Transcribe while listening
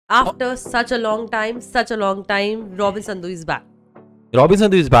After such a long time, Robyn Sandhu is back. Robyn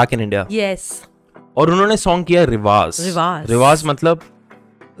Sandhu is back in India. Yes. और उन्होंने song किया रिवाज. रिवाज मतलब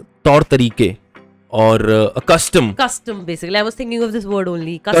तौर तरीके और custom. Custom basically. I was thinking of this word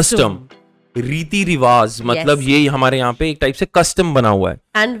only. Custom. रीति रिवाज मतलब ये हमारे यहाँ पे एक टाइप से कस्टम बना हुआ है.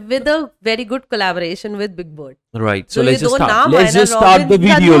 And with a very good collaboration with Byg Byrd. Right. So let's just start the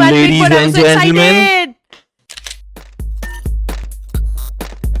video, ladies and gentlemen.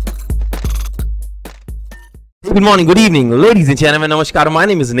 Good morning, good evening, ladies and gentlemen. Namaskaram. My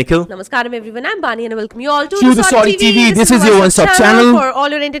name is Nikhil. Namaskaram, everyone. I'm Bani, and I welcome you all to the Sorry TV. This is your one-stop channel for all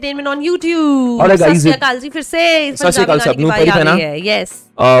your entertainment on YouTube. Alright, guys. फिर से yes.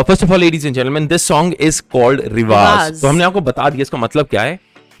 First of all, ladies and gentlemen, this song is called Riwaaz. तो हमने आपको बता दिया इसका मतलब क्या है.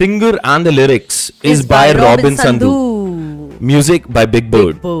 Singer and the lyrics is by Robyn Sandhu. Music by Byg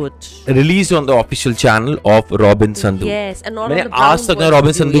Byrd. Released on the official channel of Robyn Sandhu. Yes, and not मैंने आज तक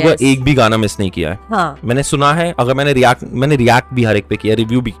Robyn Sandhu का एक भी गाना मिस नहीं किया है. हाँ. मैंने सुना है. अगर मैंने रिएक्ट भी हर एक पे किया,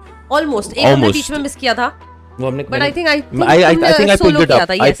 रिव्यू भी. Almost. एक हमने बीच में मिस किया था. वो हमने. But I think I picked it up.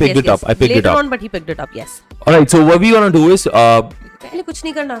 I picked it up. Later on, but he picked it up. Yes. All right. So what we gonna do is पहले कुछ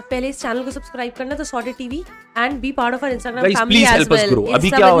नहीं करना. पहले इस चैनल को सब्सक्राइब करना तो Sorted TV and be part of our Instagram Guys, family as help us well. grow. अभी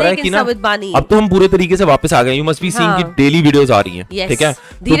क्या हो रहा है कि ना अब तो हम पूरे तरीके से वापस आ गए. You must be seeing कि डेली वीडियोस आ रही हैं. ठीक है.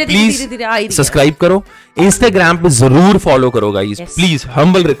 तो प्लीज सब्सक्राइब करो. Instagram पे जरूर फॉलो करो गाइस. Please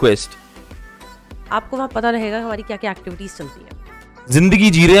humble request. आपको वहाँ पता रहेगा हमारी क्या-क्या एक्टिविटीज चलती है. जिंदगी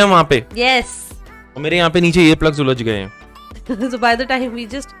जी रहे हैं वहाँ पे. Yes. और मेरे यहाँ पे नीचे ईयर प्लग्स उलझ गए हैं. So by the time we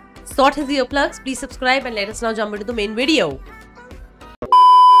just sort his ear plugs, please subscribe and let us now jump into the main video.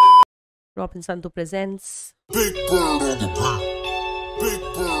 Robyn Sandhu presents Byg Byrd.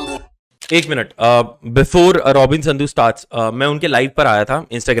 एक minute before Robyn Sandhu starts, मैं उनके live पर आया था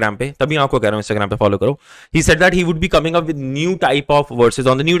Instagram पे, तभी आपको कह रहा हूँ Instagram पे फॉलो करो. He said that he would be coming up with new type of verses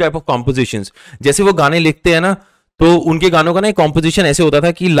on the new type of compositions. जैसे वो गाने लिखते हैं ना, तो उनके गानों का ना कॉम्पोजिशन ऐसे होता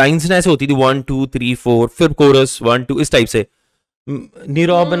था कि लाइंस ना ऐसे होती थी 1 2 3 4 फिर कोरस 1 2 इस टाइप से.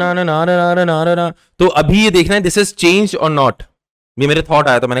 तो अभी ये देखना है दिस इज चेंज और नॉट. ये मेरे थॉट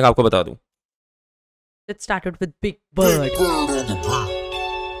आया था, मैंने कहा आपको बता दूं. It started with Byg Byrd.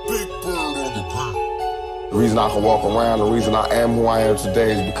 The reason I can walk around, the reason I am who I am today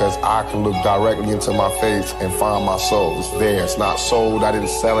is because I can look directly into my face and find my soul. It's there. It's not sold. I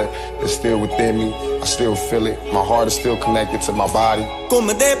didn't sell it. It's still within me. I still feel it. My heart is still connected to my body.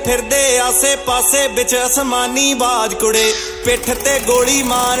 ਘੁੰਮਦੇ ਫਿਰਦੇ ਆਸੇ ਪਾਸੇ ਵਿੱਚ ਅਸਮਾਨੀ ਬਾਜ ਕੁੜੇ ਪਿੱਠ ਤੇ ਗੋਲੀ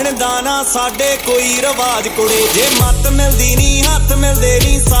ਮਾਰਨ ਦਾ ਨਾ ਸਾਡੇ ਕੋਈ ਰਿਵਾਜ ਕੁੜੇ ਜੇ ਮੱਤ ਮਿਲਦੀ ਨਹੀਂ ਹੱਥ ਮਿਲਦੇ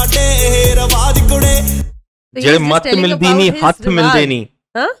ਨਹੀਂ ਸਾਡੇ ਇਹ ਰਿਵਾਜ ਕੁੜੇ ਜੇ ਮੱਤ ਮਿਲਦੀ ਨਹੀਂ ਹੱਥ ਮਿਲਦੇ नहीं.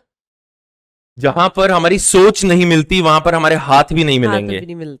 जहां पर हमारी सोच नहीं मिलती वहां पर हमारे हाथ भी नहीं मिलेंगे.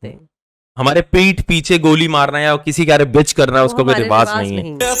 नहीं मिलते. हमारे पीठ पीछे गोली मारना या किसी के बिच करना उसको कोई रिवाज नहीं है.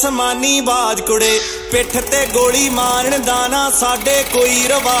 असमानी बाज कुड़े पिठ ते गोली मारन दा ना साडे कोई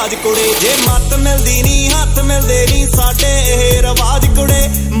रिवाज कुड़े जे मत मिलदी नहीं हथ मिलदे नहीं साडे ਇਹ रिवाज कुड़े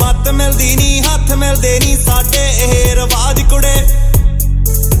मत मिलदी नहीं हथ मिलदे नहीं साडे ਇਹ रिवाज कुड़े.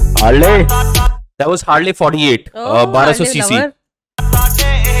 Harley that was Harley 48 1200 cc.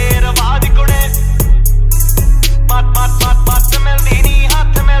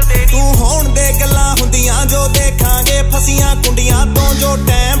 ਤੂੰ ਹੋਣ ਦੇ ਗੱਲਾਂ ਹੁੰਦੀਆਂ ਜੋ ਦੇਖਾਂਗੇ ਫਸੀਆਂ ਕੁੰਡੀਆਂ ਤੋਂ ਜੋ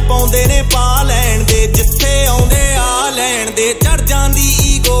ਟਾਈਮ ਪਾਉਂਦੇ ਨੇ ਪਾ ਲੈਣ ਦੇ ਜਿੱਥੇ ਆਉਂਦੇ ਆ ਲੈਣ ਦੇ ਚੜ ਜਾਂਦੀ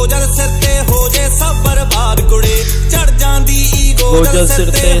ਈਗੋ ਜਦ ਸਿਰ ਤੇ ਹੋ ਜੇ ਸਭ ਬਰਬਾਦ ਕੁੜੇ ਚੜ ਜਾਂਦੀ ਈਗੋ ਜਦ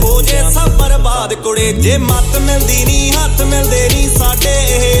ਸਿਰ ਤੇ ਹੋ ਜੇ ਸਭ ਬਰਬਾਦ ਕੁੜੇ ਜੇ ਮੱਤ ਮਿਲਦੀ ਨਹੀਂ ਹੱਥ ਮਿਲਦੇ ਨਹੀਂ ਸਾਡੇ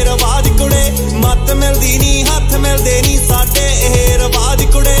ਇਹ ਰਿਵਾਜ ਕੁੜੇ ਮੱਤ ਮਿਲਦੀ ਨਹੀਂ ਹੱਥ ਮਿਲਦੇ ਨਹੀਂ ਸਾਡੇ ਇਹ ਰਿਵਾਜ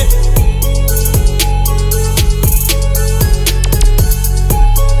ਕੁੜੇ.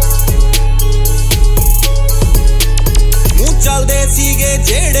 ਚੱਲਦੇ ਸੀਗੇ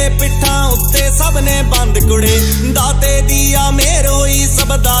ਜਿਹੜੇ ਪਿੱਠਾਂ ਉੱਤੇ ਸਭ ਨੇ ਬੰਦ ਕੁੜੇ ਦਾਤੇ ਦੀਆ ਮੇਰੋਈ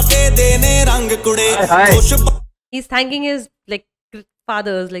ਸਭ ਦਾਤੇ ਦੇ ਨੇ ਰੰਗ ਕੁੜੇ. He's thanking his like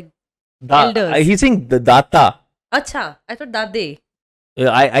fathers like elders. He's saying the data. अच्छा, I thought दादे.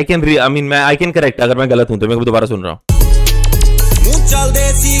 I can correct अगर मैं गलत हूं तो मैं दोबारा सुन रहा हूँ. ਚੱਲਦੇ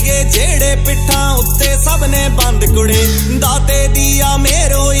ਸੀਗੇ ਜਿਹੜੇ ਪਿੱਠਾਂ ਉੱਤੇ ਸਭ ਨੇ ਬੰਦ ਕੁੜੇ ਦਾਤੇ ਦੀਆ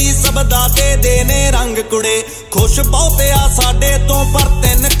ਮੇਰੋਈ ਸਭ ਦਾਤੇ ਦੇ ਨੇ ਰੰਗ ਕੁੜੇ ਖੁਸ਼ ਬਹੁਤੇ ਆ ਸਾਡੇ ਤੋਂ ਪਰ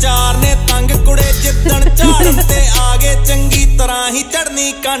 3-4 ਨੇ ਤੰਗ ਕੁੜੇ ਜਿੱਦਣ ਝਾੜਨ ਤੇ ਆ ਗਏ ਚੰਗੀ ਤਰ੍ਹਾਂ ਹੀ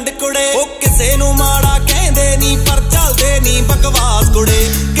ਚੜਨੀ ਕੰਡ ਕੁੜੇ ਉਹ ਕਿਸੇ ਨੂੰ ਮਾੜਾ ਕਹਿੰਦੇ ਨਹੀਂ ਪਰ ਚੱਲਦੇ ਨਹੀਂ ਬਕਵਾਸ ਕੁੜੇ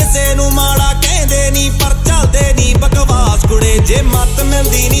ਕਿਸੇ ਨੂੰ ਮਾੜਾ ਕਹਿੰਦੇ ਨਹੀਂ ਪਰ ਚੱਲਦੇ ਨਹੀਂ ਬਕਵਾਸ ਕੁੜੇ ਜੇ ਮੱਤ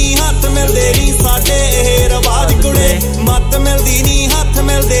ਮਿਲਦੀ ਨਹੀਂ ਹੱਥ ਮਿਲਦੇ ਨਹੀਂ ਸਾਡੇ ਇਹ ਰਿਵਾਜ ਕੁੜੇ ਮੱਤ ਮਿਲਦੀ ਨਹੀਂ ਹੱਥ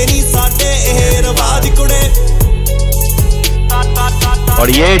ਮਿਲਦੇ ਨਹੀਂ ਸਾਡੇ ਇਹ ਰਿਵਾਜ ਕੁੜੇ.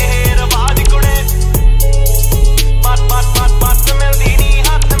 48 ਰਿਵਾਜ ਕੁੜੇ ਮੱਤ ਮਿਲਦੀ ਨਹੀਂ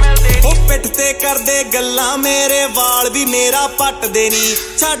ਹੱਥ ਗੱਲਾਂ ਮੇਰੇ ਵਾਲ ਵੀ ਮੇਰਾ ਪੱਟਦੇ ਨੀ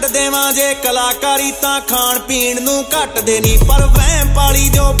ਛੱਡ ਦੇਵਾਂ ਜੇ ਕਲਾਕਾਰੀ ਤਾਂ ਖਾਣ ਪੀਣ ਨੂੰ ਘੱਟਦੇ ਨੀ ਪਰ ਵਹਿਮ ਪਾਲੀ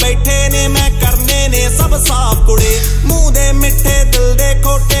ਜੋ ਬੈਠੇ ਨੇ ਮੈਂ ਕਰਨੇ ਨੇ ਸਭ ਸਾਫ ਕੁੜੇ ਮੂੰਹ ਦੇ ਮਿੱਠੇ ਦਿਲ ਦੇ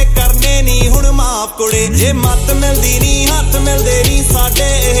ਖੋਟੇ ਕਰਨੇ ਨੀ ਹੁਣ ਮਾਫ ਕੁੜੇ ਜੇ ਮੱਤ ਮਿਲਦੀ ਨੀ ਹੱਥ ਮਿਲਦੇ ਨੀ ਸਾਡੇ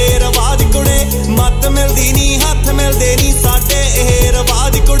ਇਹ ਰਿਵਾਜ ਕੁੜੇ ਮੱਤ ਮਿਲਦੀ ਨੀ ਹੱਥ ਮਿਲਦੇ ਨੀ ਸਾਡੇ ਇਹ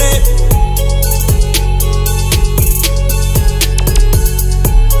ਰਿਵਾਜ ਕੁੜੇ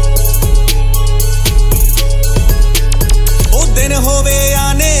दिन होवे या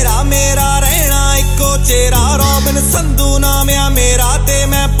नेरा मेरा रहना इको चेहरा रॉबिन संधू नाम आ मेरा ते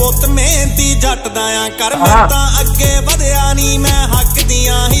मैं पुत मेहनती जट दा आ कर मैं तां अगे वधिया नी मैं हक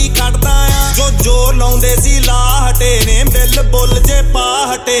दियां ही खड़दा आ जो जोर लाउंदे सी ला हटे ने बिल बुल जे पा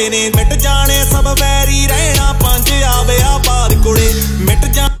हटे ने मिट जाने सब वैरी रहना पंज आवे आबाद कुड़े मिट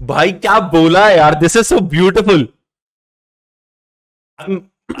जा भाई क्या बोला यार, this is so beautiful.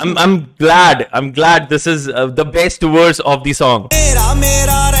 I'm glad this is the best verse of the song.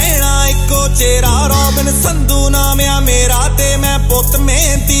 मेरा रहना इको चेहरा रॉबिन संधू नाम आ मेरा ते मैं पुत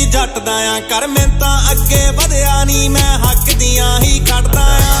मेहनती जट दा आ कर मैं तां अगे वधिया नी मैं हक दियां ही खड़दा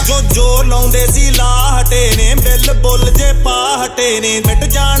आ जो जोर लाउंदे सी ला हटे ने बिल बुल जे पा हटे ने मिट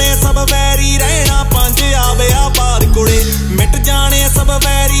जाने सब वैरी रहना पंज आवे आबाद कुड़े मिट जाने सब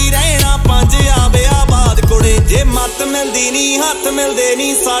वैरी रहना पंज आवे आबाद कुड़े जे मत मिलदी नी हथ मिलदे नी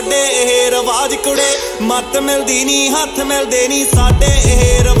साडे ਇਹ ਰਿਵਾਜ ਕੁੜੇ ਮੱਤ ਮਿਲਦੀ ਨੀ ਹੱਥ ਮਿਲਦੇ ਨੀ ਸਾਡੇ ਇਹ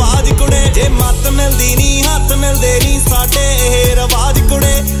ਰਿਵਾਜ ਕੁੜੇ ਜੇ ਮੱਤ ਮਿਲਦੀ ਨੀ ਹੱਥ ਮਿਲਦੇ ਨੀ ਸਾਡੇ ਇਹ ਰਿਵਾਜ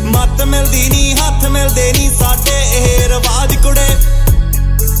ਕੁੜੇ ਮੱਤ ਮਿਲਦੀ ਨੀ ਹੱਥ ਮਿਲਦੇ ਨੀ ਸਾਡੇ ਇਹ ਰਿਵਾਜ ਕੁੜੇ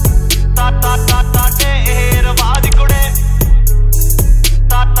ਸਾਡੇ ਇਹ ਰਿਵਾਜ ਕੁੜੇ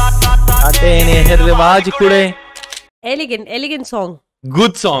ਸਾਡੇ ਇਹ ਰਿਵਾਜ ਕੁੜੇ. Elegant song.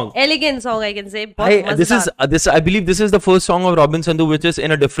 Good song. Elegant song, I can say. I believe this is the first song of Robyn Sandhu which is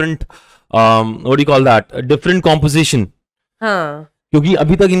in a different what do you call that, a different composition. हाँ. क्योंकि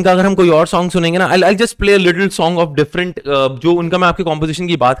अभी तक इनका अगर हम कोई और song सुनेंगे ना, I'll just play a little song of different जो उनका मैं आपके composition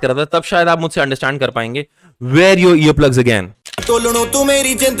की बात कर रहा था, तब शायद आप मुझसे understand कर पाएंगे. Wear your earplugs again. टोलणों तू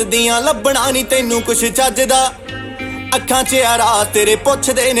मेरी जिंद दियां लभना नी तैनू कुछ चजदा ਅੱਖਾਂ 'ਚ ਆ ਰਾਤ ਤੇਰੇ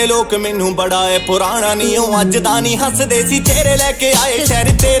ਪੁੱਛਦੇ ਨੇ ਲੋਕ ਮੈਨੂੰ ਬੜਾ ਏ ਪੁਰਾਣਾ ਨਹੀਂ ਉਹ ਅੱਜ ਦਾ ਨਹੀਂ ਹੱਸਦੇ ਸੀ ਚਿਹਰੇ ਲੈ ਕੇ ਆਏ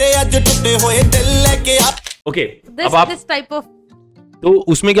ਸ਼ਹਿਰ ਤੇਰੇ ਅੱਜ ਟੁੱਟੇ ਹੋਏ ਦਿਲ ਲੈ ਕੇ ਆ. Okay, अब आप this type of तो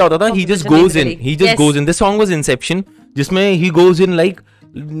उसमें क्या होता था, he just goes in. This song was Inception, जिसमें he goes in like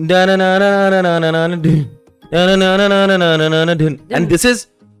and this is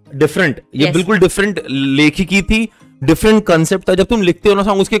different. ये बिल्कुल different लेखिकी थी, डिफरेंट कंसेप्ट था. जब तुम लिखते हो ना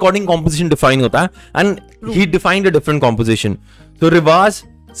सॉन्ग, उसके अकॉर्डिंग कॉम्पोजिशन डिफाइन होता है and he defined a different composition. तो रिवाज,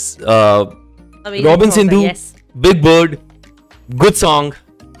 robin Sindhu, big bird, good song,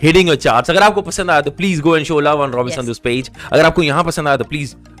 hitting your charts. अगर आपको पसंद आया तो please go and show love on robin संधू's page. अगर आपको यहाँ पसंद आया तो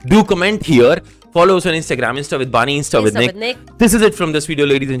please do comment here. Follow us on Instagram, Insta with Bani, Insta with Nick. This is it from this video,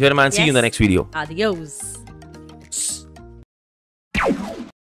 ladies and gentlemen. See you in the next video. Adios.